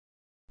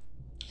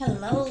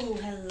Hello,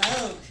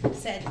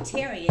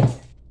 Sagittarius.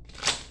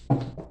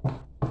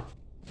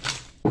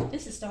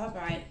 This is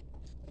Starbright.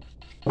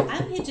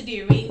 I'm here to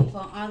do a reading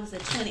for August the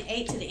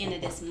 28th to the end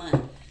of this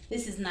month.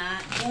 This is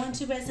not going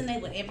to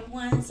resonate with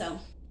everyone, so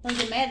don't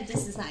get mad if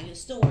this is not your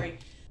story.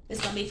 It's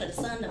going to be for the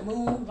Sun, the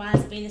Moon,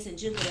 Rise, Venus, and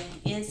Jupiter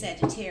in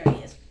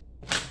Sagittarius.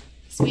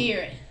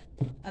 Spirit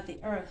of the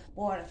Earth,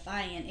 Water,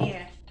 Fire, and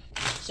Air.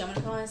 Show me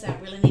the cards I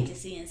really need to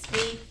see and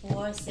speak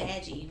for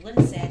Saggy. What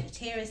does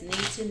Sagittarius need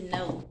to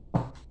know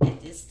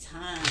at this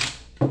time?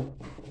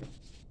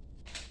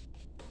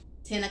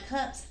 10 of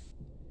Cups.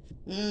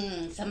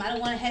 Somebody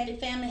want a happy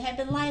family,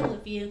 happy life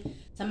with you.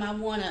 Somebody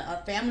want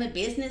a family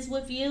business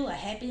with you, a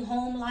happy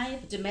home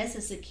life,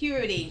 domestic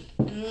security.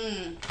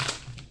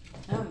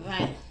 All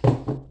right.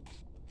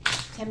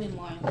 Tell me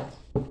more.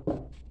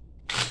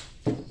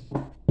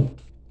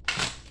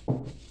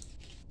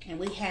 And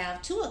we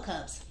have 2 of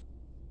Cups.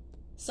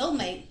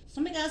 Soulmate.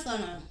 Some of you guys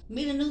gonna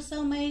meet a new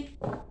soulmate.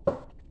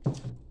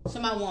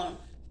 Some of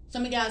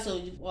you guys are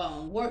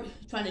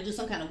trying to do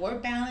some kind of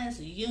work balance,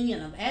 a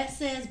union of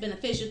assets,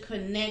 beneficial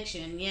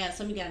connection. Yeah,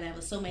 some of you gotta have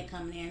a soulmate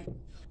coming in,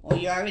 or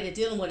you're already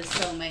dealing with a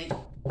soulmate.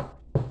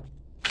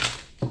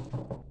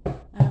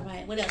 All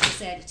right, what else is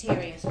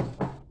Sagittarius?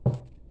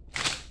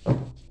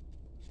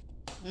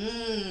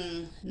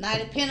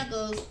 Knight of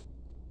Pentacles.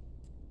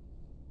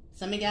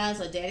 Some of you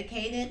guys are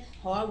dedicated,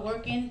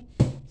 hardworking.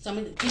 Some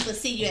of the people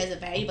see you as a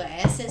valuable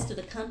asset to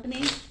the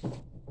company.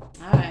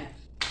 All right.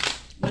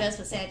 What else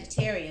for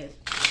Sagittarius?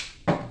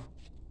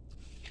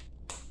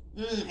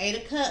 8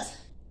 of Cups.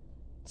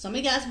 Some of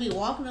you guys will be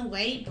walking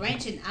away,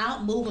 branching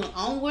out, moving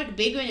onward,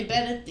 bigger and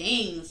better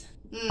things.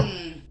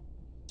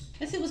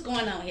 Let's see what's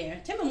going on here.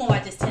 Tell me more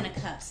about this 10 of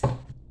Cups.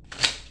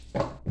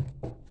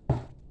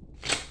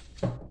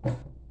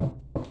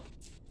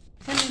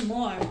 Tell me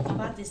more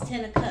about this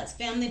 10 of Cups.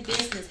 Family,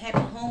 business, happy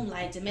home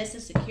life,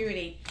 domestic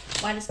security.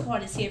 Why this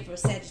card is here for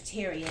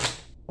Sagittarius.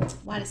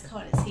 Why this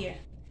card is here.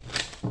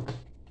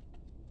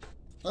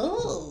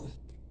 Oh,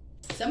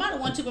 somebody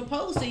wants to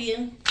propose to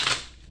you.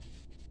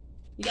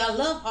 You got a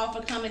love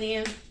offer coming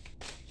in.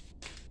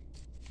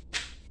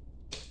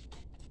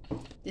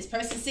 This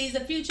person sees a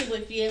future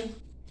with you.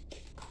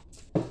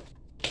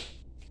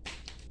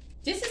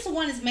 This is the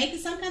one that's making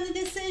some kind of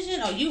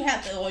decision, or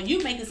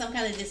you making some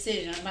kind of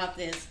decision about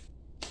this.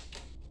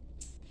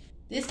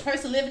 This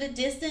person living a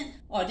distant,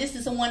 or this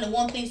is someone that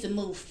wants things to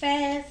move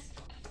fast.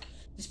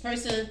 This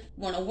person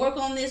want to work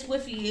on this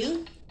with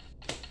you.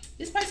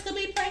 This person could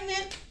be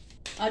pregnant,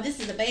 or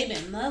this is a baby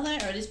and mother,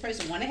 or this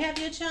person want to have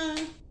your child.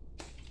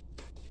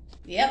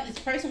 Yep, this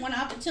person want an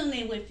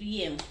opportunity with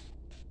you.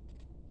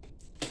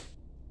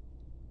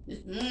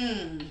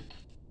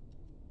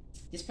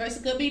 This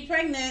person could be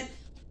pregnant.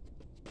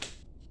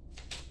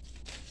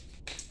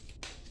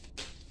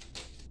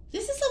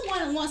 This is someone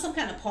that wants some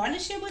kind of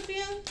partnership with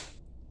you.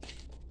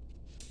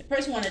 The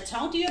person want to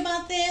talk to you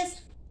about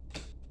this.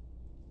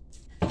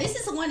 This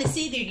is the one that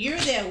see that you're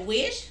their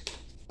wish.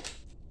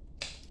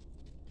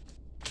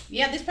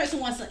 Yeah, this person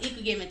wants an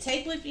equal give and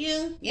take with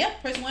you.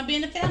 Yep, person want to be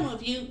in the family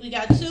with you. We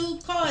got 2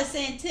 cards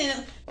saying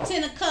 10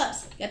 of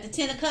Cups. Got the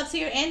 10 of Cups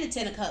here and the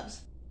 10 of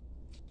Cups.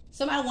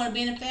 Somebody want to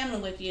be in the family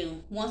with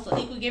you. Wants an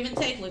equal give and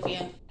take with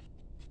you.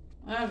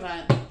 All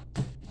right.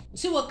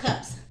 2 of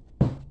Cups.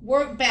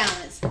 Work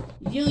balance.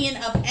 Union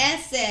of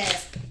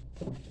assets.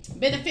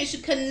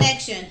 Beneficial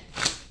connection.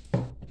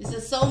 This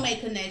is a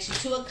soulmate connection.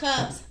 2 of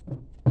Cups.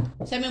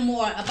 Tell me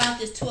more about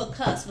this 2 of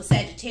Cups for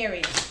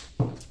Sagittarius.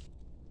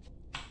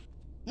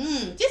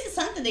 This is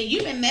something that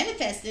you've been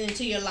manifesting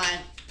into your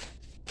life.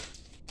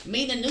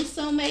 Meeting a new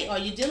soulmate, or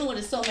you're dealing with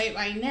a soulmate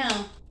right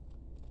now.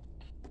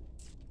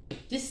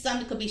 This is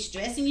something that could be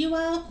stressing you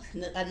out.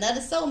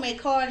 Another soulmate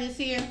card is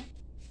here.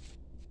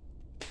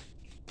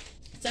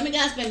 Some of you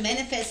guys been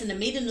manifesting to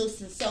meet a new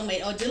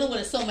soulmate, or dealing with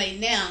a soulmate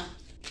now.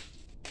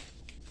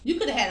 You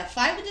could have had a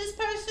fight with this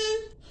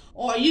person,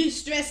 or you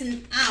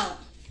stressing out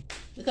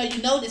because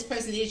you know this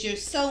person is your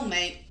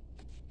soulmate.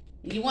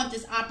 You want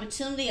this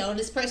opportunity, or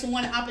this person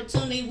want an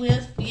opportunity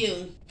with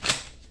you.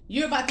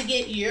 You're about to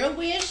get your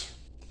wish,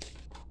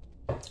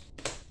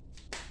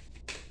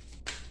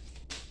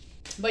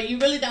 but you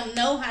really don't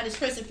know how this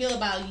person feel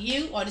about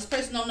you, or this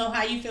person don't know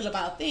how you feel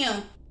about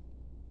them.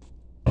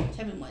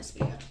 Tell me more,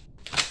 Spirit.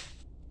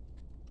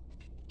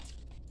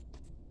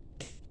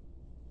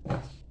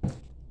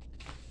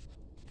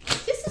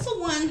 This is the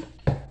one,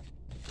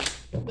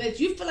 but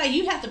you feel like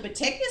you have to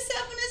protect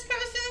yourself from this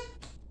person.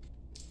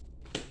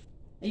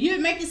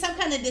 You're making some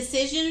kind of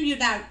decision.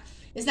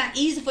 It's not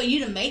easy for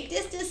you to make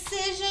this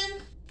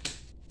decision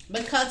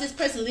because this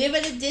person lives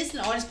at a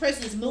distance, or this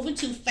person is moving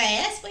too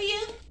fast for you.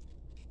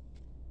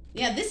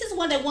 Yeah, this is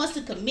one that wants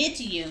to commit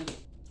to you.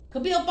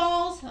 Could be a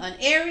boss, an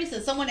Aries,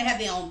 or someone that have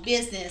their own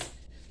business.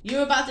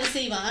 You're about to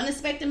receive an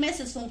unexpected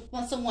message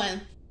from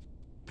someone.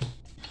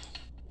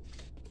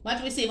 About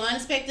to receive an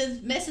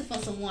unexpected message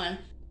from someone.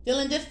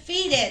 Feeling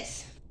defeated.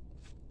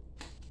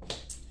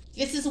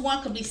 This is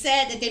one could be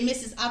sad that they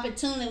miss this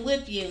opportunity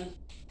with you.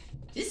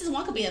 This is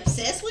one could be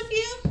obsessed with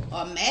you,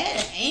 or mad,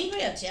 or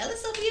angry, or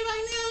jealous of you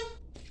right now.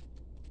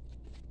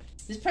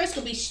 This person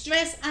could be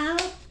stressed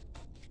out.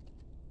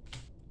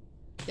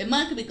 The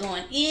money could be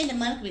going in, the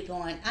money could be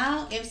going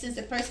out. Ever since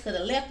the person could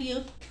have left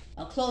you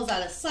or closed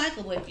out a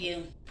cycle with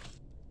you.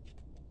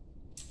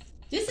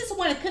 This is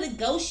someone that could have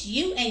ghosted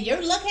you and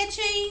your luck had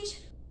changed.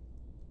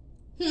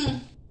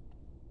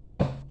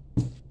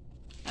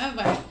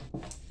 Alright.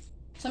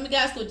 Some of you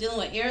guys could be dealing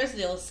with Aries,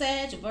 Leo,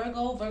 Sag,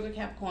 Virgo,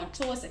 Capricorn,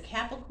 Taurus, a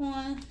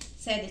Capricorn,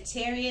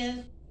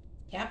 Sagittarius,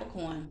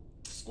 Capricorn,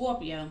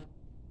 Scorpio,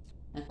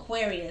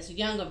 Aquarius,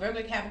 younger,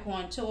 Virgo,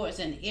 Capricorn, Taurus,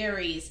 and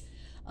Aries,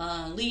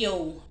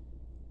 Leo,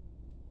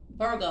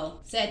 Virgo,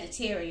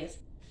 Sagittarius,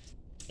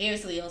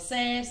 Aries, Leo,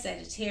 Sag,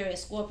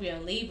 Sagittarius, Scorpio,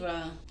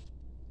 Libra,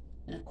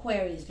 and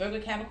Aquarius, Virgo,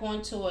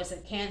 Capricorn, Taurus,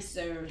 and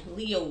Cancer,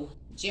 Leo,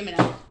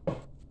 Gemini.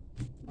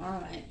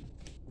 Alright.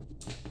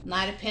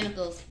 Knight of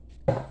Pentacles.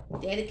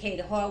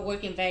 Dedicated,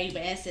 hard-working, valuable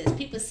assets.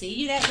 People see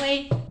you that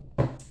way.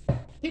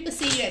 People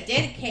see you as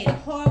dedicated,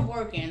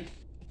 hard-working.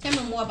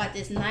 Tell me more about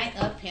this Knight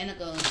of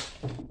Pentacles.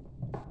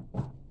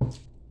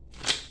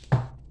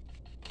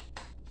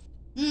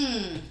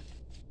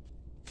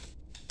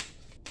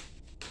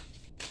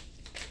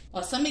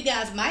 Or some of you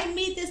guys might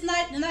meet this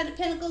the Knight of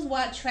Pentacles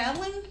while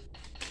traveling.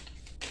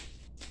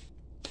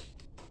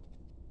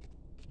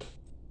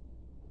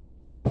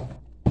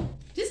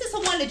 This is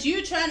someone that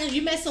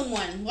you met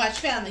someone while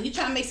traveling. You're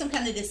trying to make some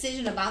kind of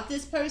decision about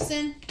this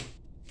person.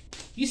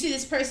 You see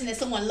this person as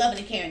someone loving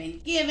and caring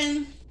and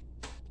giving.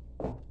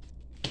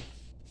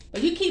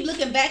 But you keep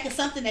looking back at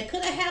something that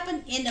could have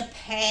happened in the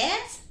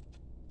past.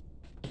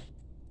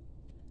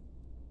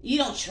 You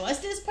don't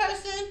trust this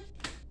person.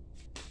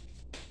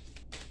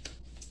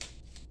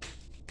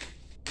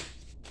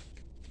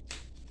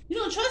 You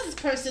don't trust this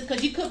person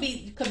because you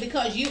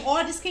because you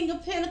are this King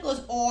of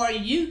Pentacles, or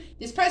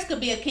this person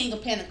could be a King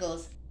of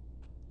Pentacles.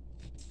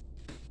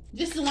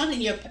 This is the one this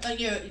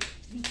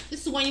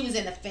is the one you was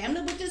in a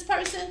family with this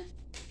person.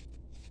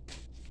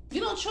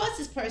 You don't trust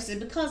this person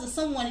because of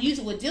someone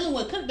you were dealing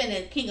with. Could have been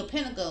a King of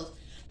Pentacles.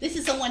 This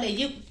is someone that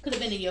you could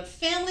have been in your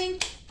family.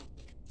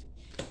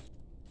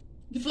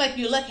 You feel like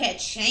your luck had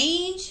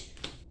changed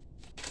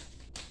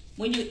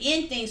when you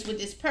end things with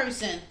this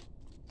person.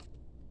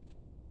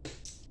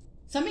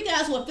 Some of you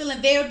guys who are feeling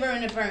very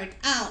burnt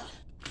out.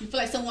 You feel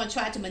like someone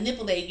tried to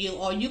manipulate you,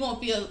 or you're going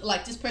to feel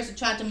like this person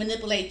tried to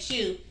manipulate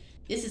you.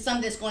 This is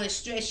something that's going to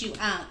stress you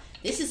out.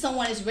 This is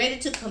someone that's ready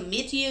to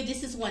commit to you.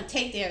 This is one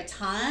take their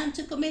time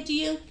to commit to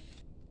you.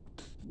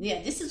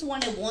 Yeah, this is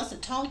one that wants to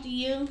talk to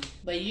you,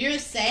 but you're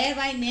sad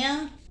right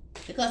now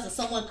because of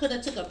someone could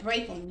have took a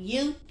break from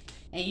you,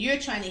 and you're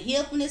trying to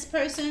heal from this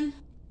person.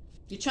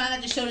 You're trying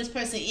not to show this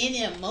person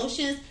any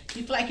emotions.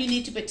 You feel like you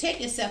need to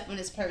protect yourself from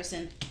this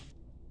person.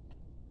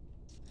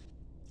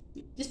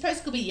 This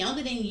person could be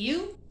younger than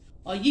you,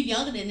 or you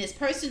younger than this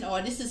person,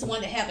 or this is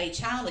one that have a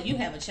child, or you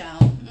have a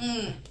child.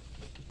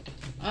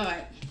 All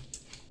right.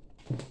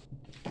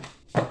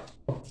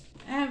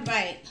 All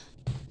right.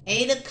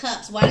 Eight of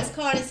Cups. Why this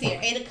card is here?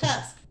 Eight of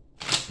Cups.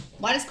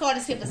 Why this card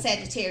is here for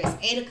Sagittarius?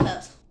 Eight of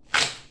Cups.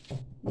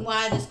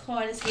 Why this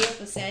card is here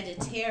for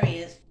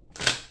Sagittarius?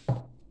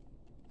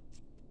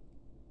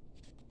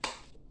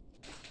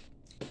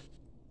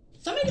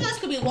 Some of you guys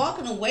could be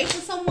walking away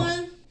from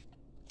someone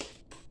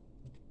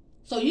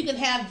so you can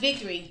have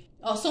victory.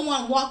 Or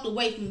someone walked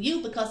away from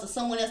you because of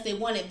someone else they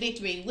wanted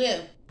victory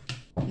with.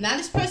 Now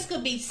this person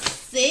could be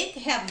sick,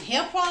 having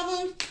health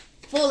problems,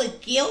 full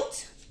of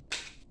guilt.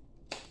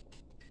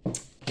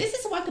 This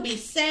is someone could be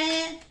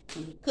sad,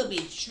 could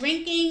be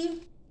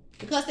drinking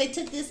because they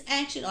took this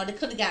action, or they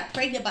could have got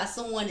pregnant by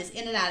someone that's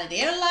in and out of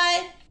their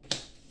life.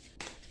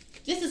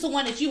 This is the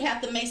one that you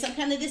have to make some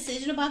kind of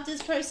decision about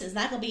this person. It's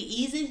not going to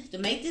be easy to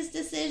make this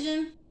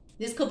decision.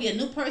 This could be a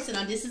new person,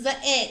 or this is an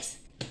ex.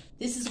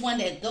 This is one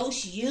that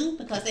ghosts you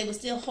because they were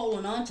still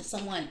holding on to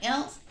someone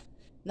else.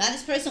 Now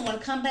this person want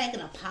to come back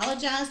and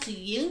apologize to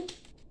you.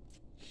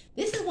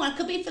 This is one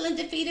could be feeling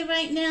defeated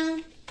right now.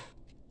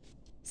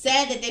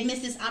 Sad that they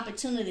missed this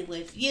opportunity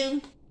with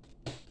you.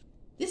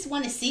 This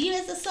one to see you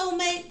as a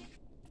soulmate.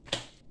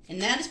 And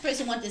now this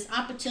person wants this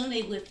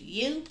opportunity with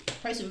you.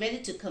 Person ready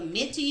to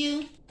commit to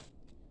you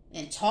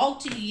and talk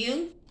to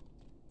you.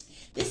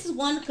 This is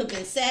one that could have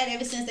been sad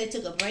ever since they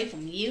took a break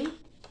from you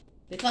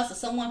because of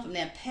someone from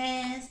their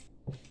past.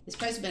 This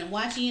person been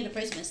watching you. The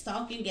person been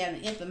stalking,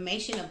 gathering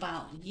information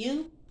about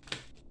you.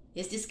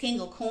 Is this King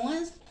of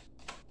Coins?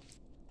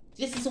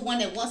 This is the one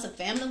that wants a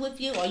family with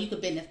you, or you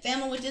could be in a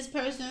family with this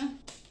person.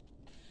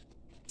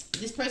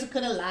 This person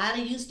could have lied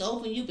to you,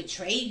 stole from you,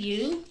 betrayed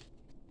you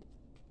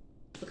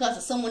because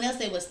of someone else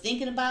they was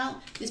thinking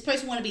about. This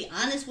person want to be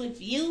honest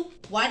with you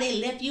why they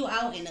left you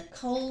out in the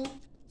cold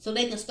so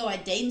they can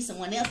start dating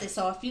someone else they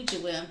saw a future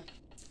with.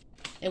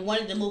 They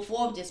wanted to move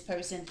forward with this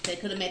person. They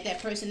could have met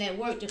that person at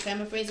work. Their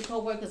family, friends, and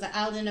co-workers are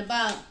out and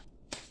about.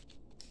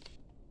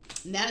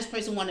 Now this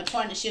person wants a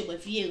partnership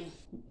with you.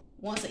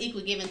 Wants an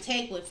equal give and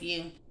take with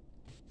you.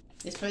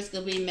 This person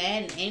could be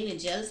mad and angry and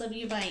jealous of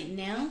you right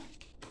now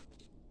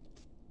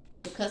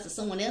because of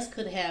someone else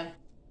could have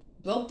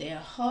broke their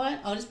heart.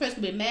 Or this person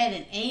could be mad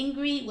and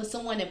angry with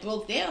someone that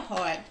broke their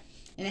heart.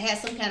 And it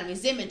has some kind of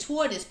resentment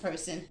toward this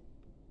person.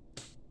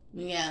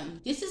 Yeah.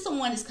 This is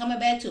someone that's coming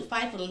back to a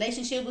fight for a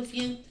relationship with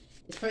you.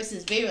 This person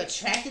is very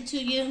attracted to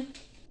you.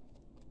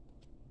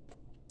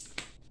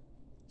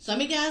 Some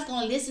of you guys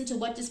going to listen to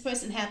what this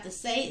person have to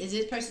say. Is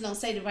this person don't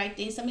say the right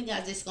thing? Some of you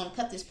guys just going to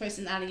cut this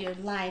person out of your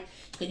life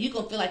because you're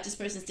going to feel like this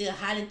person's still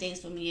hiding things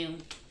from you.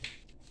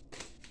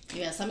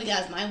 Yeah, some of you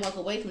guys might walk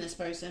away from this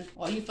person,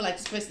 or you feel like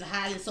this person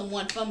hiding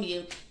someone from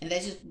you, and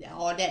that's just,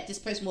 or that this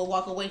person will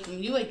walk away from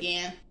you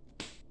again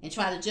and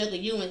try to juggle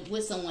you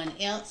with someone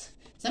else.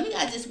 Some of you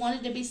guys just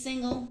wanted to be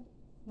single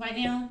right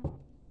now.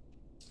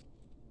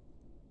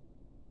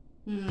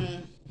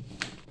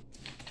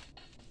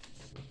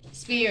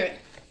 Spirit,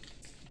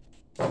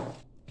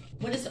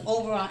 what is the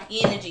overall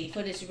energy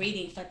for this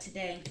reading for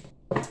today?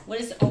 What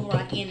is the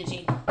overall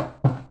energy?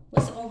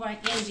 What's the overall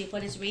energy for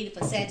this reading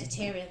for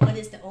Sagittarius? What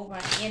is the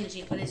overall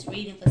energy for this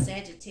reading for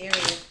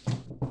Sagittarius?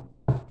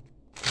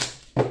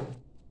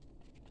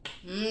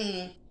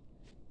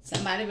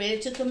 Somebody ready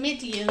to commit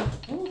to you.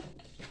 Ooh.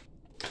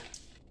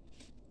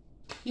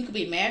 You could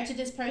be married to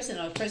this person,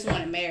 or a person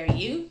want to marry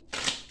you.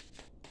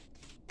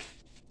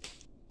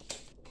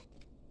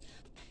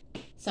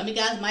 Some of you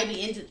guys might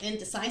be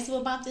indecisive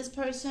about this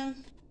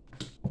person.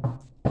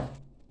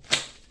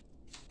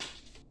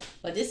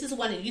 But this is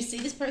one that you see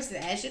this person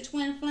as your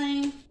twin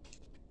flame.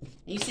 And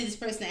you see this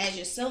person as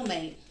your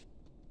soulmate.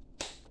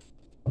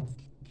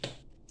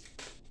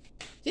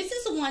 This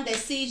is the one that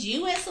sees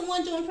you as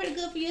someone doing pretty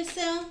good for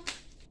yourself.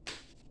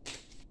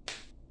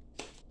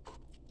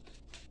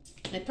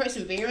 And the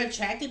person very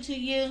attracted to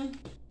you.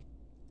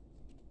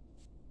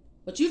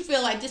 But you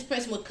feel like this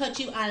person will cut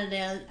you out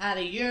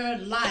of your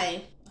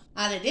life,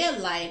 out of their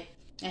life,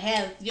 and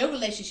have your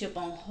relationship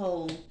on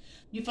hold.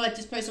 You feel like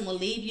this person will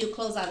leave you,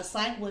 close out a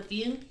cycle with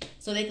you,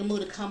 so they can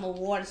move to calmer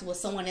waters with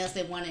someone else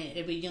they want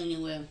a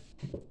reunion with.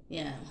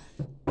 Yeah.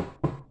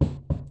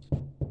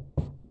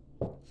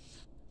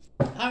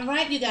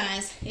 Alright, you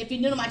guys. If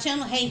you're new to my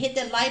channel, hey, hit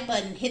that like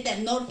button. Hit that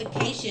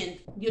notification.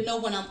 You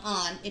know when I'm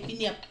on. If you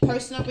need a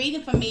personal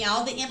reading from me,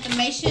 all the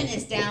information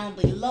is down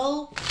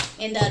below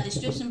in the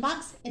description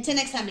box. Until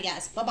next time, you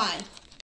guys. Bye-bye.